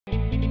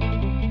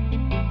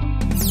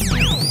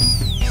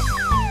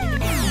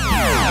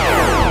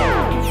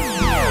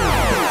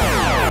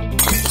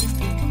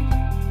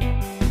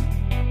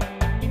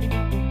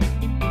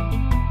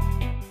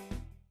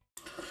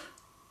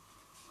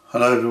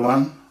Hello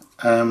everyone.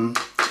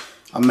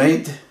 I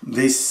made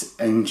this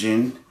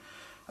engine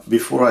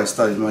before I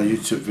started my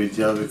YouTube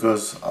video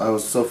because I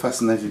was so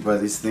fascinated by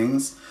these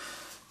things,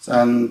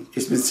 and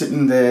it's been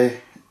sitting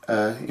there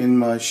in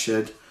my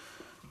shed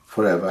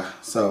forever.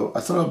 So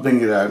I thought I'd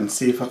bring it out and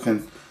see if I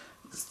can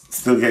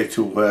still get it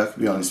to work, to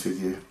be honest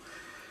with you.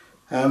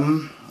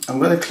 I'm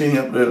going to clean it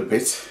up a little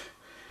bit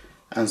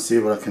and see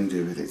what I can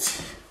do with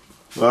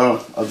it.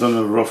 Well, I've done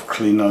a rough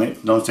clean on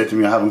it. Don't say to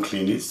me I haven't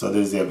cleaned it, so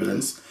there's the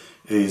evidence.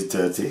 It is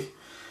dirty.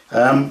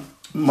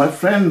 My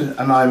friend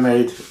and I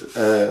made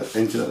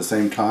engine at the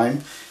same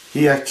time.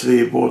 He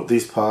actually bought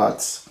these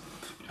parts,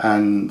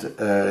 and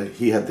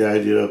he had the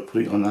idea of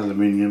putting on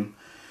aluminium,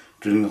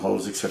 drilling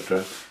holes,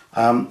 etc.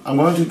 I'm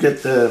going to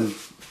get the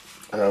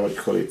what do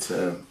you call it?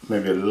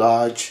 Maybe a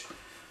large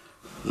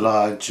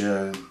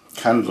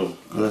candle.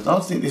 But I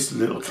don't think this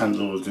little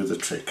candle will do the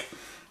trick.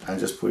 And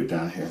just put it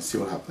down here and see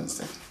what happens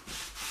then.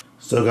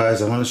 So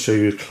guys, I want to show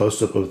you a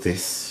close-up of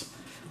this.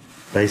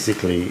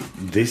 Basically,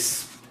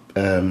 this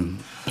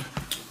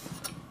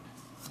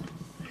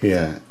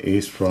here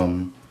is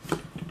from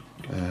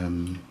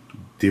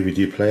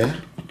DVD player,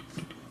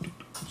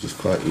 which is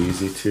quite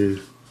easy to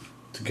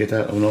get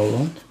out of an old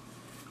one,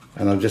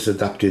 and I've just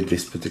adapted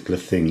this particular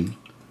thing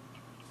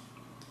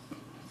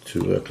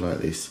to work like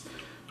this.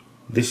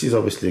 This is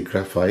obviously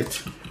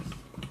graphite.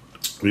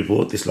 We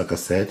bought this, like I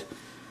said,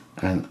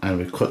 and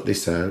we cut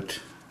this out,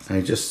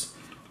 and it's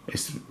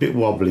a bit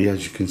wobbly,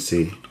 as you can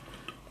see.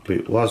 But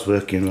it was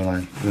working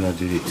when I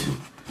did it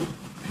a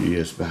few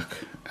years back,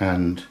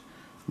 and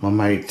my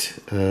mate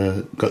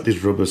got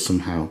these rubbers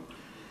somehow,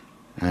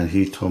 and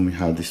he told me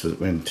how this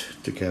went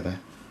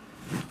together.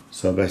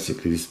 So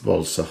basically these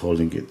bolts are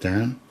holding it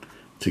down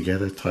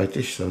together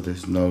tightish, so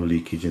there's no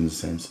leakage in the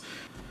sense.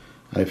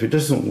 And if it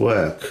doesn't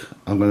work,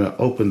 I'm going to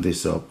open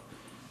this up,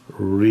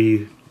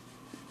 redo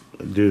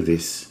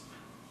this,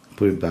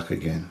 put it back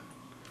again.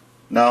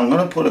 Now I'm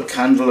going to put a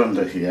candle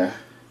under here,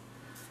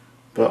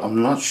 but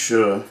I'm not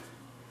sure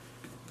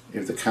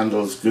if the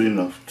candle is good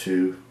enough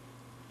to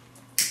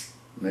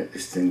make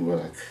this thing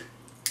work.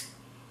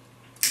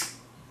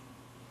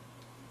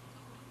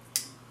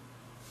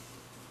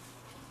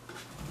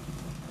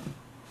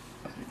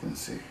 As you can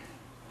see, as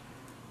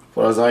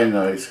far as I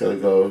know, it's got to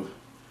go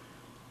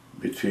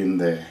between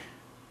there.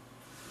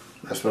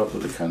 That's where I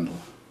put the candle.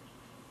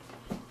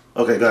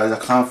 Okay guys, I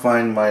can't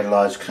find my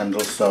large candle,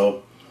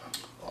 so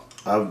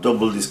I've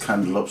doubled this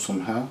candle up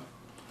somehow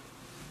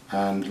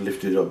and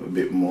lifted it up a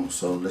bit more.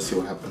 So let's see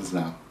what happens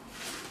now.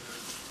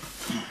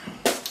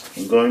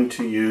 I'm going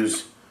to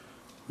use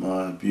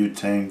my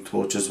butane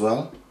torch as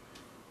well.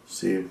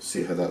 See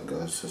how that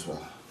goes as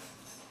well.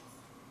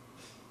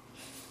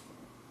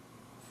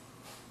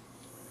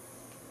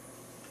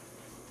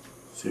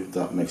 See if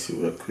that makes it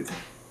work quicker.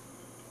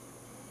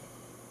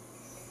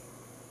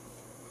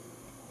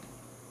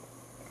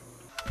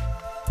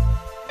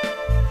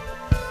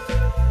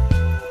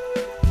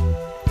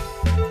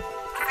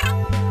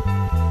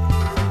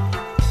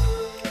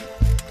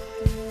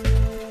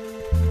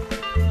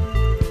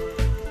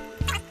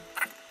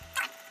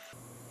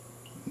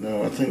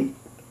 No, I think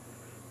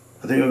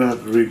I'm gonna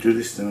have to redo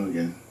this thing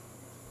again,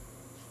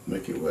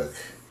 make it work.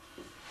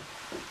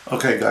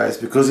 Okay guys,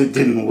 because it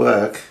didn't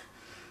work,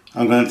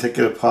 I'm going to take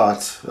it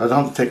apart. I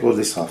don't have to take all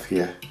this off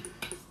here.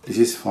 This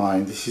is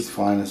fine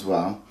as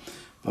well.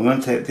 I'm going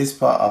to take this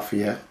part off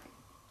here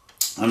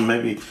and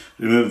maybe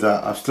remove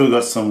that. I've still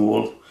got some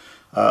wool.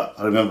 I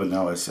remember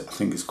now, I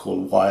think it's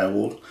called wire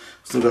wool.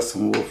 Still got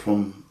some wool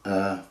from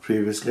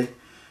previously,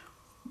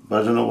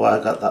 but I don't know why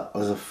I got that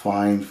as a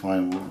fine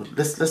wool.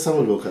 Let's have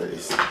a look at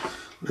this.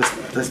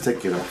 Let's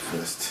take it off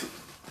first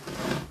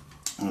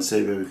and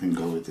see where we can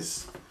go with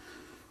this.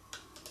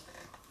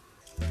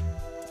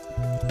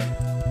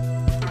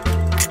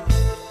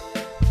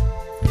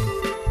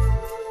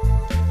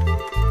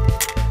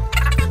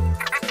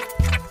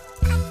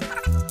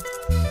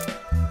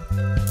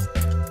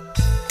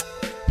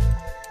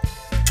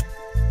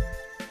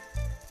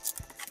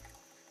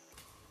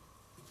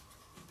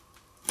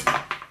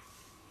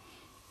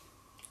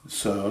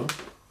 So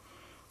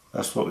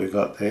that's what we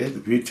got there. The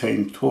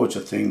butane torch,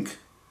 I think,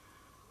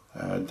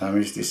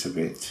 damaged this a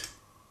bit.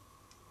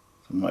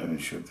 I'm not even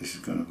sure if this is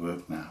going to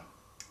work now.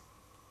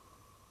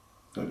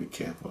 Gotta be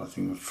careful. I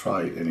think we'll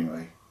try it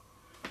anyway.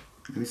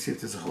 Let me see if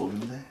there's a hole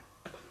in there.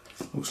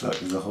 Looks like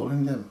there's a hole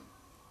in them.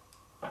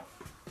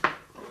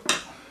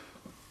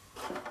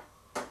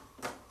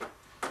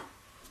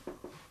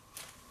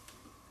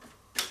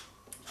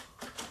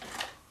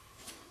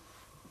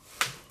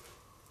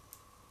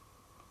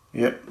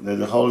 Yep, there's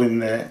a hole in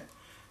there.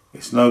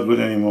 It's no good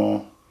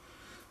anymore.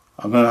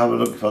 I'm going to have a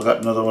look if I've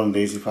got another one of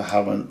these. If I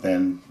haven't,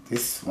 then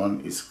this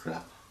one is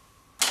crap.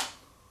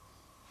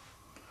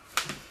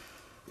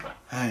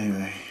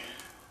 Anyway,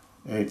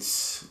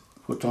 it's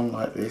put on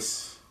like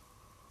this.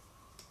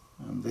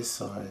 And this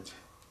side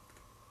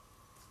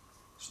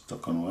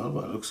stuck on well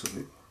by the looks of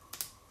it.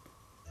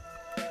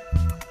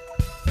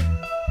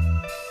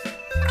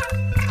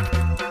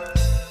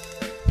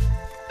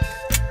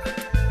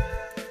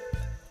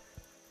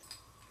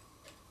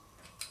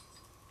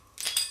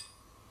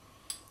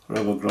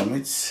 rubber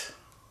grommets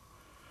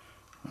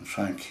and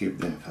try and keep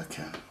them if I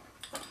can.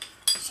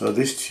 So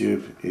this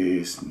tube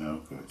is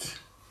no good.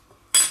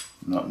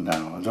 Not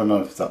now. I don't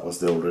know if that was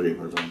there already,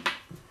 but I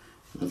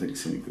don't think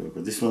it's any good.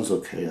 But this one's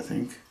okay, I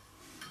think.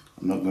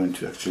 I'm not going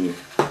to actually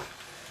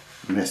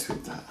mess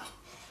with that.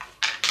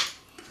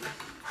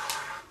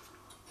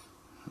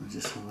 Let's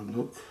just have a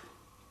look.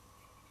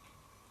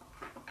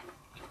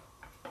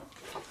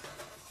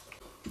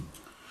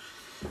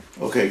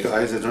 Okay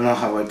guys, I don't know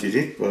how I did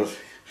it, but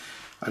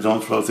I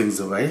don't throw things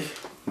away.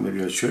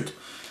 Maybe I should.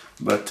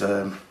 But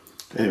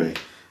anyway,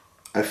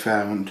 I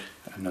found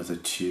another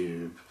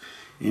tube.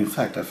 In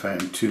fact, I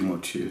found 2 more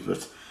tubes,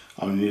 but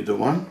I only need the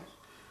one.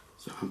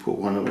 So I can put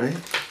one away.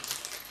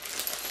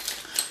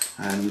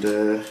 And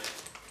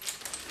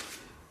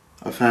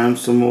I found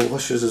some more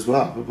washers as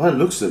well. But by the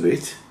looks of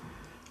it,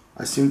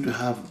 I seem to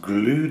have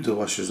glued the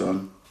washers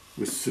on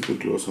with super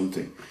glue or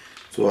something.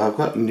 So I've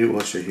got a new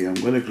washer here. I'm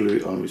going to glue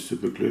it on with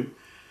super glue,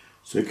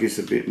 so it gives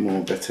a bit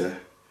more better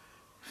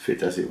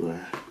fit, as it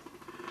were.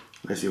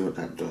 Let's see what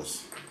that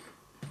does.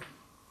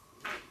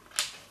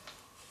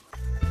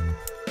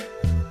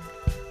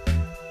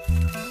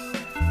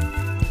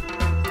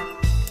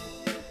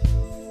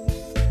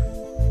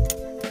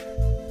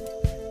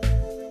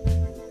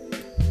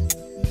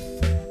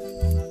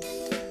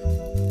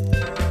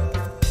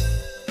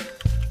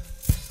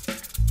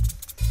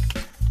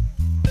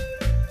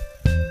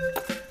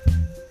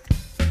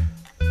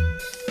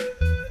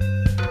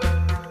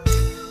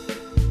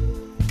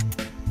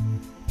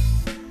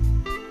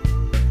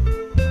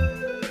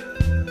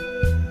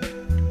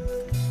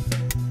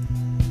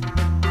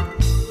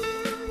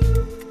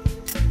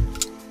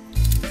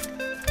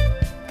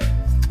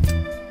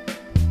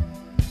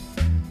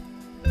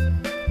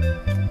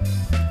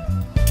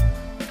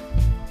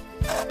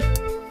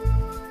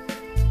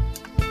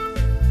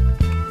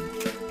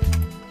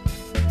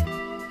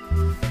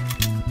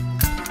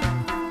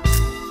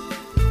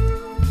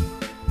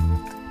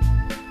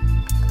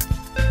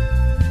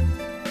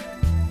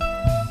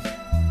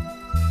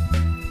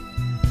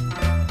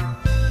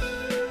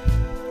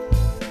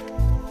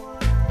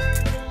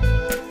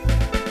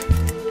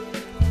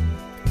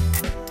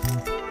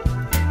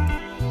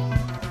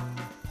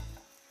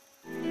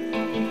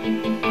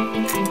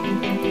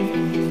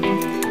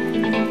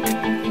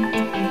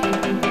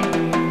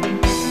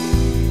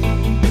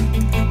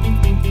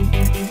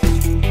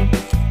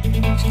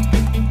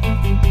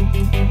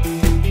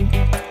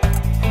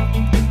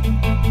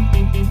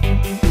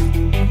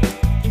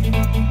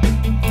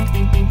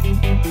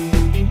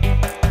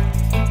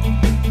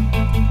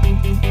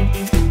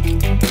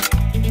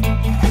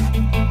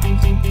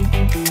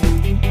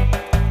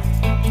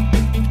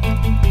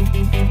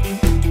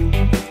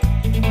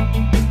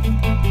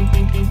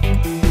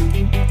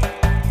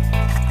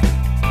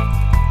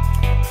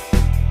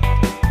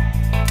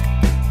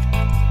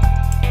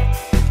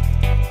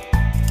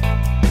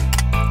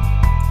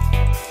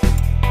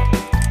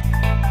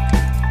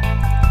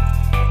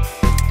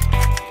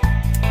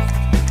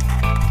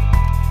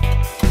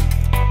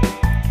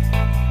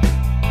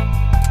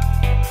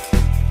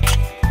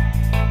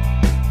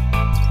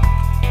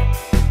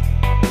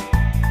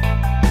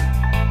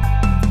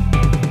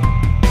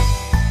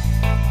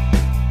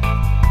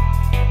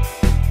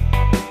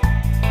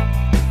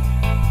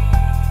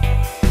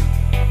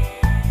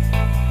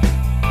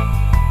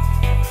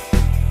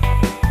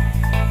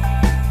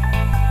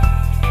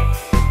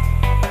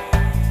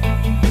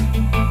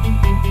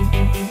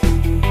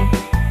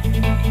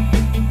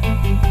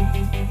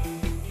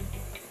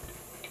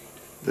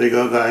 There you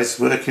go guys,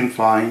 working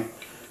fine.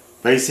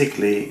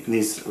 Basically it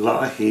needs a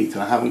lot of heat,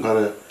 and I haven't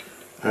got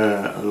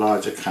a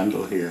larger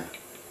candle here,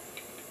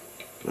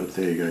 but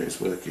there you go,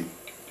 it's working.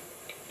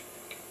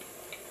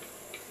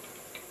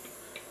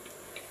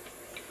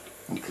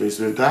 I'm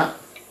pleased with that.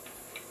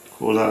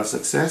 Call that a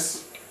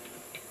success.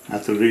 I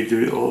have to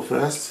redo it all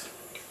first.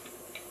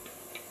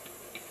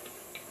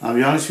 I'll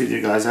be honest with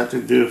you guys, I had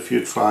to do a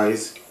few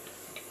tries.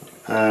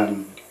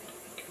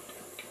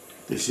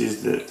 This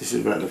is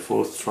about the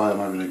 4th try I'm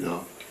having a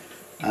go.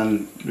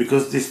 And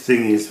because this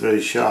thing is very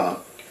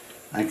sharp,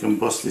 I can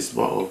bust this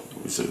bottle,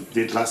 which I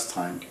did last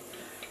time.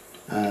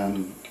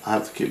 I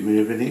have to keep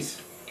moving it.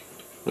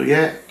 But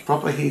yeah,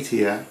 proper heat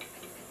here,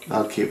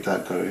 I'll keep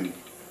that going.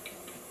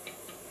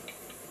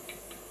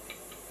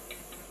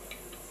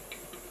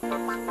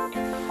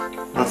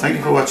 Well, thank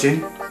you for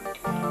watching.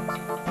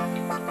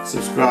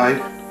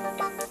 Subscribe.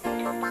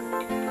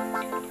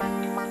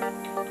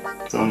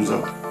 Thumbs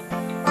up.